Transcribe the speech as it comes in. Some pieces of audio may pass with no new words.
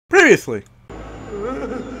Seriously. I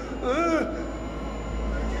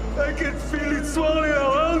can feel it swirling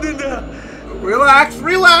around in there. Relax,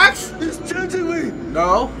 relax. It's changing me.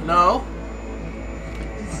 No, no.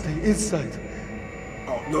 Stay inside.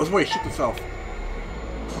 Oh, no, wait, shoot yourself.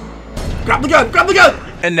 Grab the gun, grab the gun!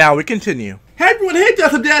 And now we continue. Hey everyone, hey,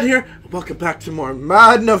 Death of Dad here. Welcome back to more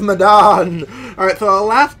Madden of Medan. Alright, so the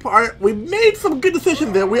last part, we made some good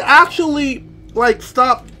decisions there. We actually, like,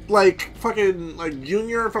 stopped, like, fucking, like,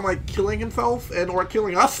 Junior from, like, killing himself and or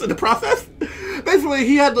killing us in the process. Basically,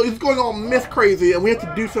 he was going all myth crazy, and we had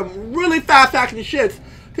to do some really fast action shits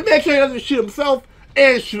to make sure he doesn't shoot himself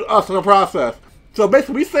and shoot us in the process. So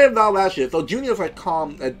basically, we saved all that shit. So Junior's like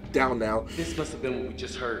calm and down now. This must have been what we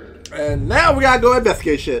just heard. And now we gotta go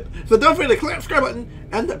investigate shit. So don't forget to click the subscribe button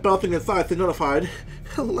and that bell thing inside to be notified.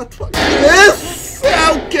 Let's fuck this.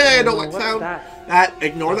 Okay, I don't like sound.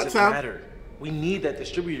 Ignore that sound. Matter. We need that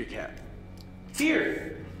distributor cap.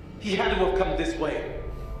 Here, he had to have come this way.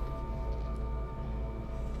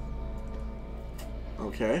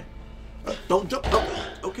 Okay. Don't jump. Oh,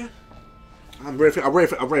 okay. I'm ready for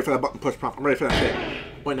that button push prompt. I'm ready for that shit.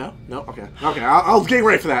 Wait, no? No? Okay. Okay, I was getting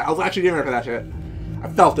ready for that. I was actually getting ready for that shit. I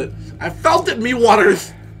felt it. I felt it, me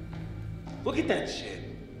waters! Look at that shit.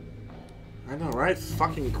 I know, right? It's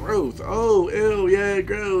fucking gross. Oh, ew, yeah,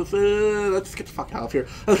 gross. Let's just get the fuck out of here.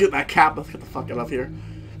 Let's get that cap. Let's get the fuck out of here.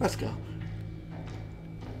 Let's go.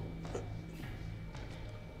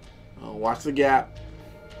 Oh, watch the gap.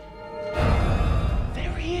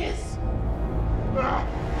 There he is.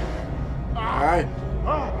 Alright.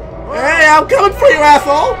 Hey, I'm coming for you,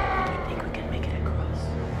 asshole! I think we can make it across.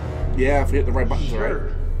 Yeah, if we hit the right buttons,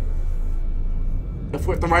 right? If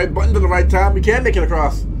we hit the right buttons at the right time, we can make it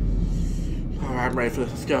across. Alright, I'm ready for this.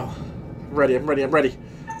 Let's go. I'm ready, I'm ready, I'm ready.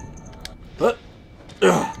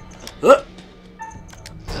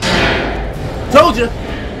 Told you!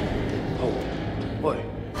 Oh, boy.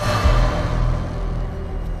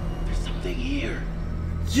 There's something here.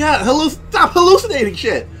 Yeah, stop hallucinating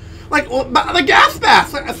shit! Like, the gas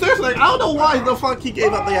mask! Like, seriously, like, I don't know why the fuck he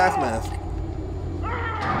gave up the gas mask.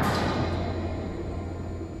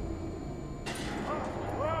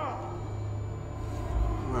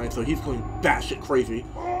 Alright, so he's going batshit crazy.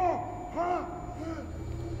 Oh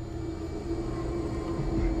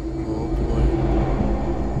boy.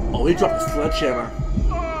 Oh, he dropped the sledgehammer.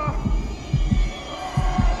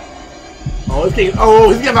 Oh,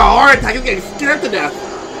 he's getting a heart attack. He's getting scared to death.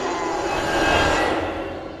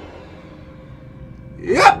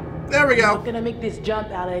 Yep, there we go. I'm not gonna make this jump,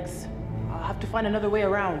 Alex. I'll have to find another way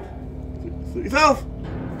around. Suit yourself.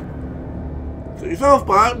 Suit yourself,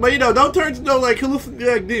 but you know, don't turn to no like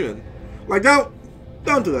hallucinating demon. Like don't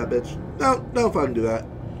do that, bitch. Don't fucking do that.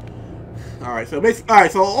 All right, so basically, all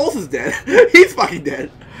right, so Olsen's dead. He's fucking dead.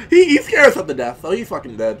 He scares us to death, so he's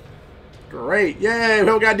fucking dead. Great, yay! We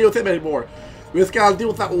don't gotta deal with him anymore. We just gotta deal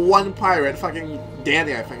with that one pirate, fucking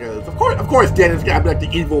Danny, I think it is. Of course, Danny's gotta be like the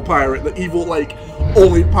evil pirate, the evil like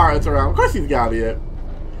only pirates around. Of course, he's gotta be it.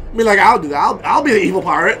 I mean, like I'll do that. I'll be the evil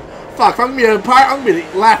pirate. Fuck, if I'm gonna be a pirate, I'm gonna be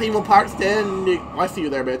the last evil pirate standing. I see you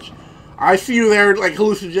there, bitch. I see you there, like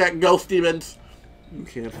hallucinogenic ghost demons. You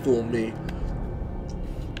can't fool me.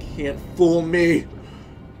 You can't fool me.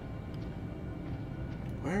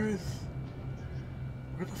 Where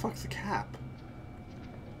the fuck's the cap?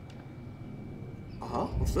 Uh-huh,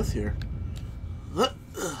 what's this here?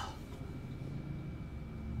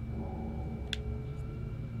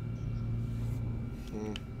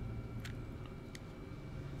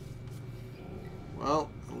 Well,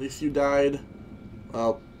 at least you died.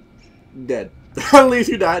 Well, dead. At least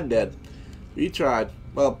you died dead. We tried.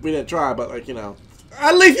 Well, we didn't try, but like, you know.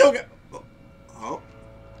 At least you'll get... Oh.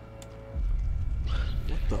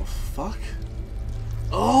 What the fuck?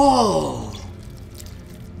 Oh!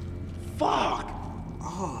 Fuck!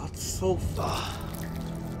 Oh, that's so fuck.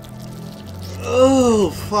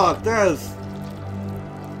 Oh, fuck.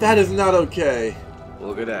 That is not okay.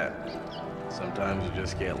 Look at that. Sometimes you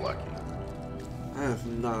just get lucky. That is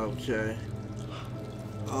not okay.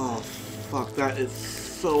 Oh, fuck. That is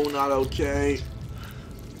so not okay.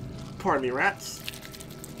 Pardon me, rats.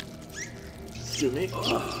 Excuse me.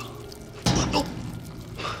 Oh.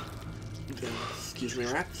 Excuse me,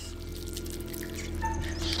 rats.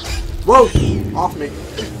 Whoa! Off me.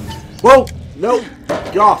 Whoa! No!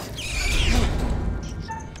 Get off!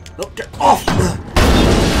 No, get off!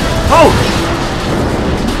 Oh!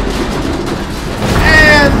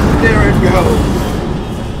 And there it goes!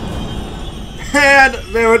 And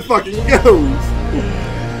there it fucking goes!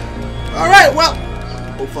 Alright, well...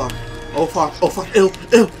 Oh fuck. Oh fuck. Oh fuck. Ew,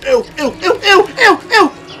 ew, ew, ew, ew, ew, ew,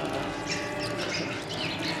 ew!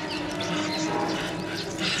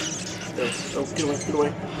 Oh, get away, get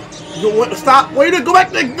away. No, what? Stop! Wait, go back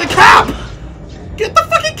to the cap! Get the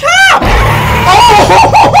fucking cap!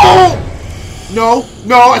 Oh! No,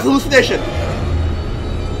 no, it's hallucination.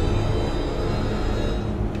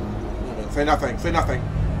 Say nothing, say nothing.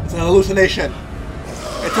 It's an hallucination.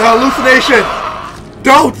 It's an hallucination.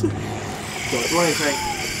 Don't do anything.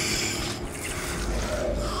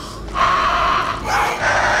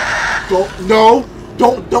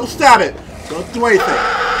 Don't stab it. Don't do anything.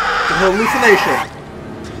 It's a hallucination.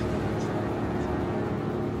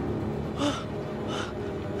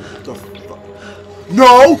 The fuck?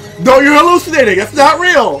 No, you're hallucinating. It's not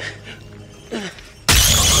real.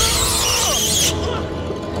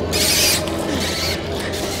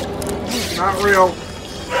 Not real.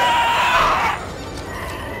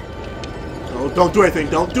 No, don't do anything.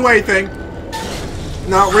 Don't do anything.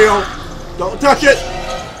 Not real. Don't touch it.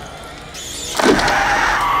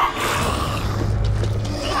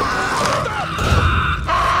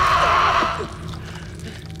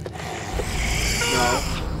 No.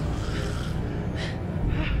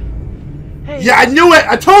 Hey. Yeah, I knew it.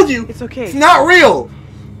 I told you. It's okay. It's not real.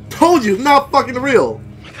 Told you, it's not fucking real.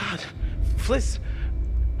 Oh my God, Fliss.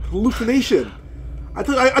 Hallucination. I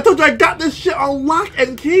told you I got this shit on lock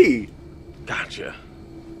and key. Gotcha.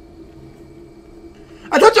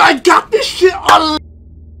 I told you I got this shit on.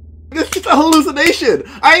 This shit's a hallucination.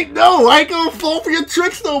 I ain't gonna fall for your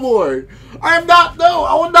tricks no more. I am not. No,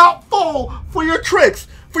 I will not fall for your tricks,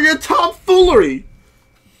 for your tomfoolery.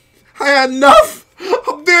 I had enough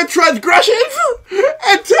of their transgressions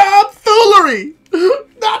and tomfoolery.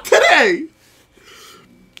 Not today.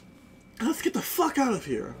 Let's get the fuck out of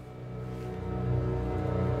here.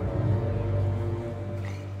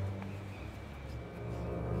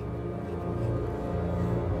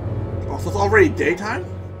 Oh, so it's already daytime?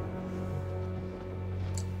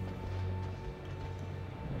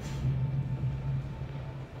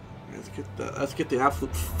 Let's get the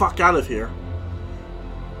absolute fuck out of here.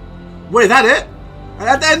 Wait, is that it?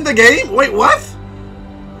 At the end of the game? Wait, what?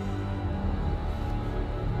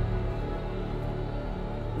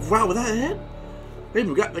 Wow, was that it? Maybe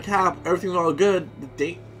we got the cap, everything's all good. The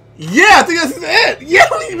date. Yeah, I think that's it! Yeah,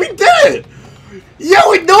 we did it! Yeah,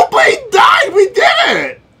 nobody died! We did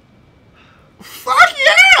it! Fuck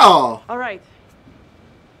yeah! Alright.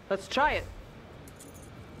 Let's try it.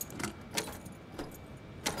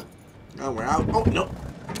 Oh, we're out. Oh, no.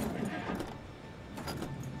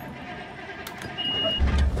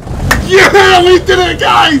 Yeah, we did it,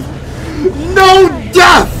 guys! No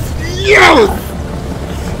death! Yes!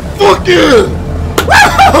 Fuck yeah!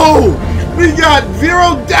 Woo! We got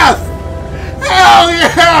 0 deaths! Hell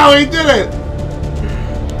yeah, we did it!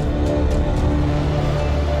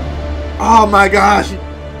 Oh my gosh!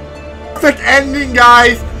 Perfect ending,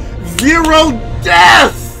 guys! 0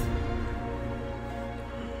 deaths!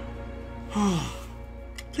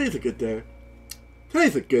 Today's a good day.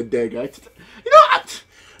 Today's a good day, guys. You know what?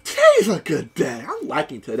 Today's a good day. I'm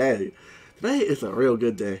liking today. Today is a real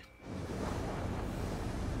good day.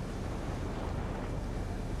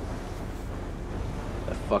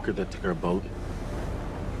 That fucker that took our boat,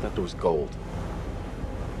 I thought there was gold.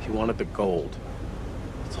 He wanted the gold.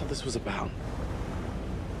 That's all this was about.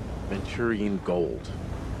 Manchurian gold.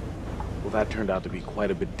 Well, that turned out to be quite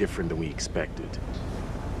a bit different than we expected.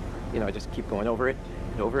 You know, I just keep going over it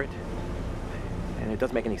and over it, and it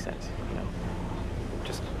doesn't make any sense, you know.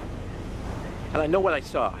 And I know what I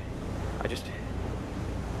saw. I just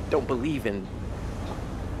don't believe in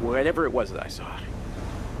whatever it was that I saw.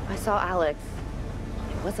 I saw Alex.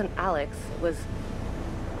 It wasn't Alex, it was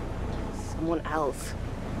someone else.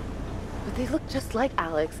 But they looked just like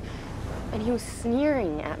Alex, and he was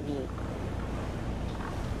sneering at me.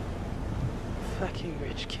 Fucking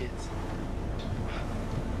rich kids.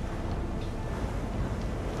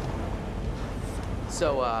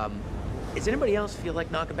 So, does anybody else feel like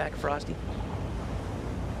knocking back Frosty?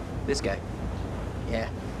 This guy. Yeah.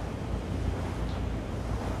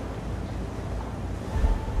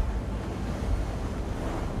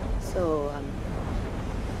 So,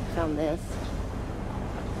 found this.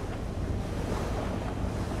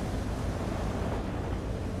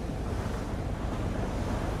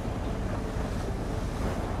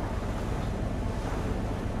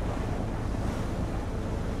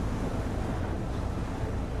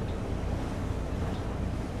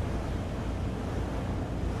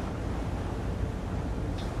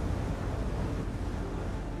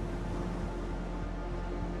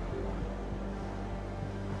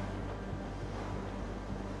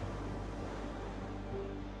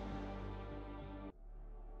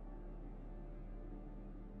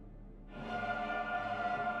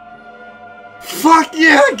 Fuck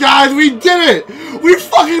yeah, guys, we did it! We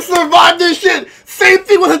fucking survived this shit! Same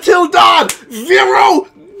thing with Until Dawn! 0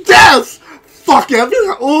 deaths! Fuck yeah!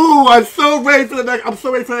 Ooh, I'm so ready for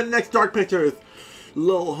the next Dark Pictures.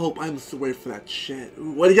 Little Hope, I'm so ready for that shit.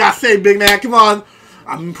 Ooh, what do you gotta say, big man? Come on!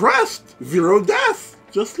 I'm impressed. 0 deaths,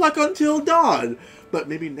 just like Until Dawn. But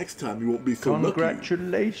maybe next time you won't be so lucky.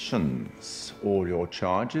 Congratulations. All your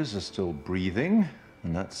charges are still breathing,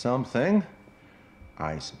 and that's something,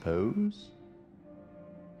 I suppose.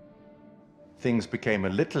 Things became a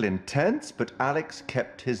little intense, but Alex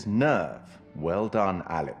kept his nerve. Well done,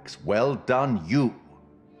 Alex. Well done, you.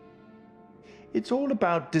 It's all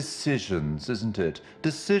about decisions, isn't it?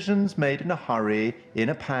 Decisions made in a hurry, in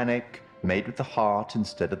a panic, made with the heart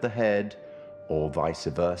instead of the head, or vice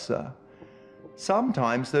versa.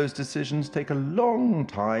 Sometimes those decisions take a long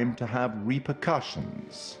time to have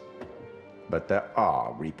repercussions. But there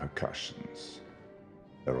are repercussions.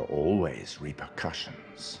 There are always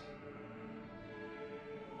repercussions.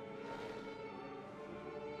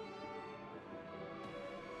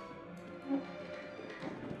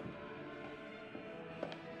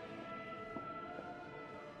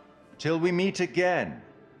 Till we meet again.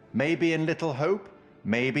 Maybe in Little Hope,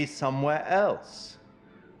 maybe somewhere else.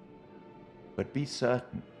 But be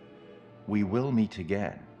certain, we will meet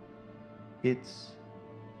again. It's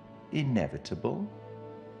inevitable.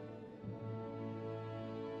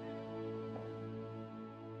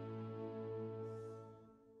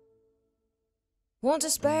 Want to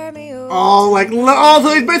spare me? Oh, like,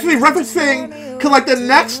 so he's basically referencing, cause like the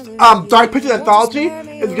next Dark Pictures Anthology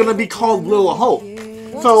is gonna be called Little Hope.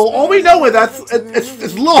 So all we know is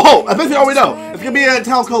it's Little Hope. That's basically all we know. It's gonna be a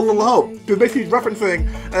title called Little Hope. Because basically he's referencing,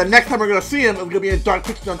 and the next time we're gonna see him, it's gonna be in Dark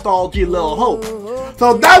Pictures Anthology Little Hope.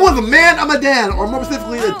 So that was Man of Medan, or more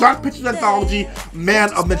specifically, the Dark Pictures Anthology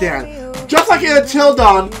Man of Medan. Just like in Until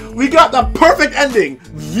Dawn, we got the perfect ending: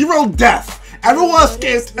 0 deaths. Everyone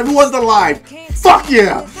escaped. Everyone's alive. Fuck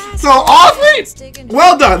yeah! So honestly,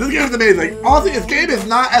 well done. This game is amazing. Honestly, this game is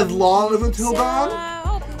not as long as Until Dawn.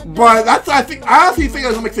 But that's, I honestly think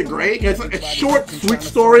that's what makes it great. It's a short, sweet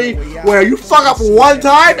story where you fuck up one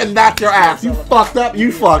time and that's your ass. You fucked up,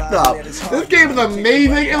 you fucked up. This game is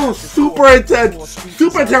amazing. It was super intense,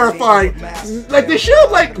 super terrifying. Like, they should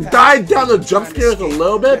have, like, died down the jump scares a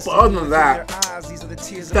little bit, but other than that,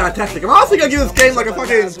 fantastic. I'm honestly gonna give this game like a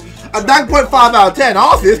 9.5 out of 10.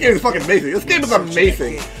 Honestly, this game is fucking amazing. This game is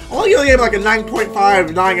amazing. I'm gonna give the game like a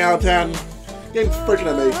 9.5, 9 out of 10. This game's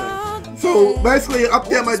freaking amazing. So basically,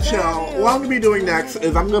 update on my channel. What I'm gonna be doing next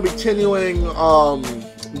is I'm gonna be continuing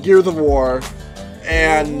Gears of War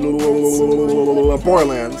and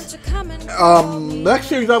Borderlands. Next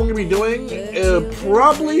series I'm gonna be doing it'll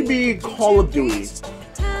probably be Call of Duty.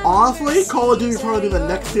 Honestly, Call of Duty will probably be the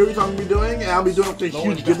next series I'm going to be doing, and I'll be doing a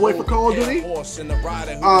huge giveaway for Call of Duty.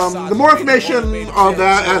 The more information on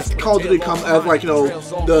that as Call of Duty comes, as like, you know,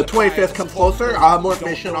 the 25th comes closer, I'll have more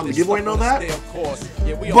information on the giveaway and all that.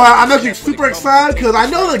 But I'm actually super excited, because I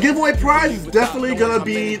know the giveaway prize is definitely going to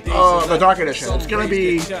be the Dark Edition. It's going to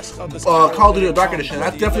be Call of Duty the Dark Edition.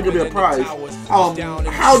 That's definitely going to be a prize.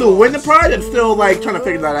 How to win the prize, I'm still like trying to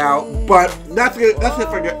figure that out, but that's it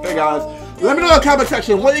for guys. Let me know in the comment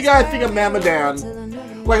section what you guys think of Man of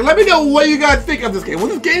Medan. Like, let me know what you guys think of this game. Was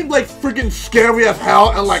this game like freaking scary as hell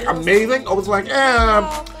and like amazing? I was like,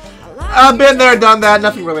 I've been there, done that.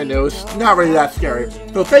 Nothing really new. It's not really that scary.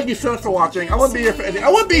 So thank you so much for watching. I wouldn't be here for anything. I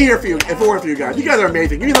wouldn't be here for you if it weren't for you guys. You guys are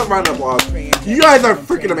amazing. Give me some round of applause. You guys are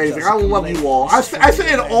freaking amazing. I love you all. I say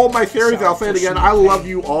it in all my series. I'll say it again. I love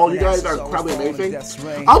you all. You guys are probably amazing.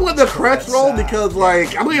 I'll let the credits roll because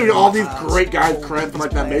like I'm giving all these great guys credits for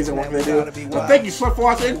like the amazing work they do. So thank you so much for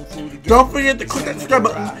watching. Don't forget to click that subscribe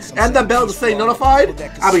button and the bell to stay notified.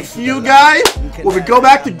 I will see you guys when we go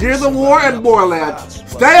back to Gears of War and Borderlands.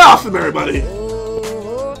 Stay awesome, everybody.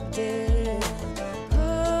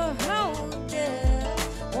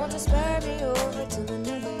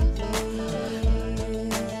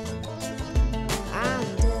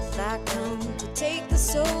 Take the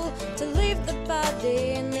soul to leave the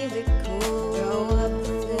body and leave it cold. Go up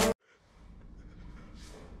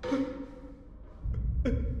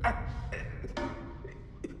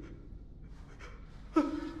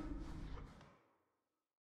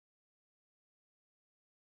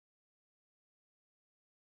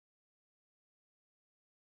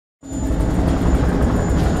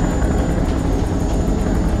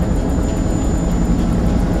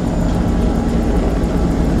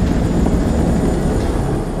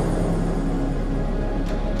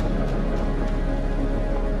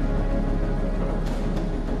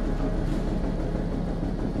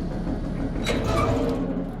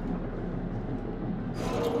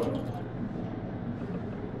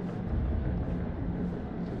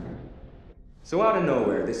So out of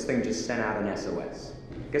nowhere, this thing just sent out an SOS.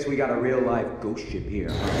 Guess we got a real life ghost ship here.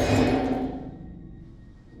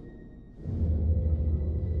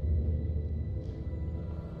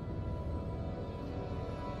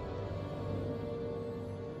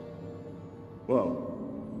 Whoa.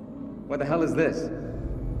 What the hell is this?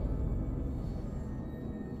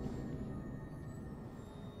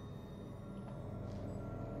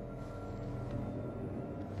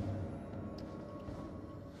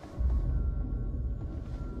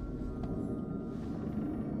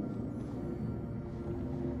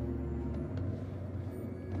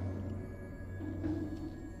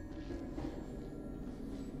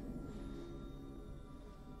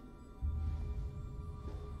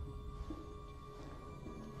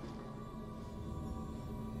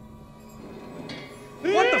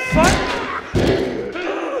 What the fuck?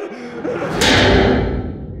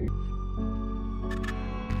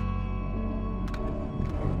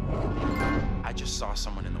 I just saw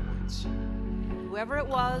someone in the woods. Whoever it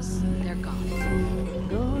was, they're gone.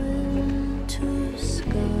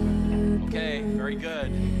 Okay, very good.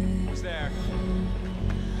 Who's there?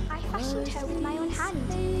 I fashioned her with my own hand.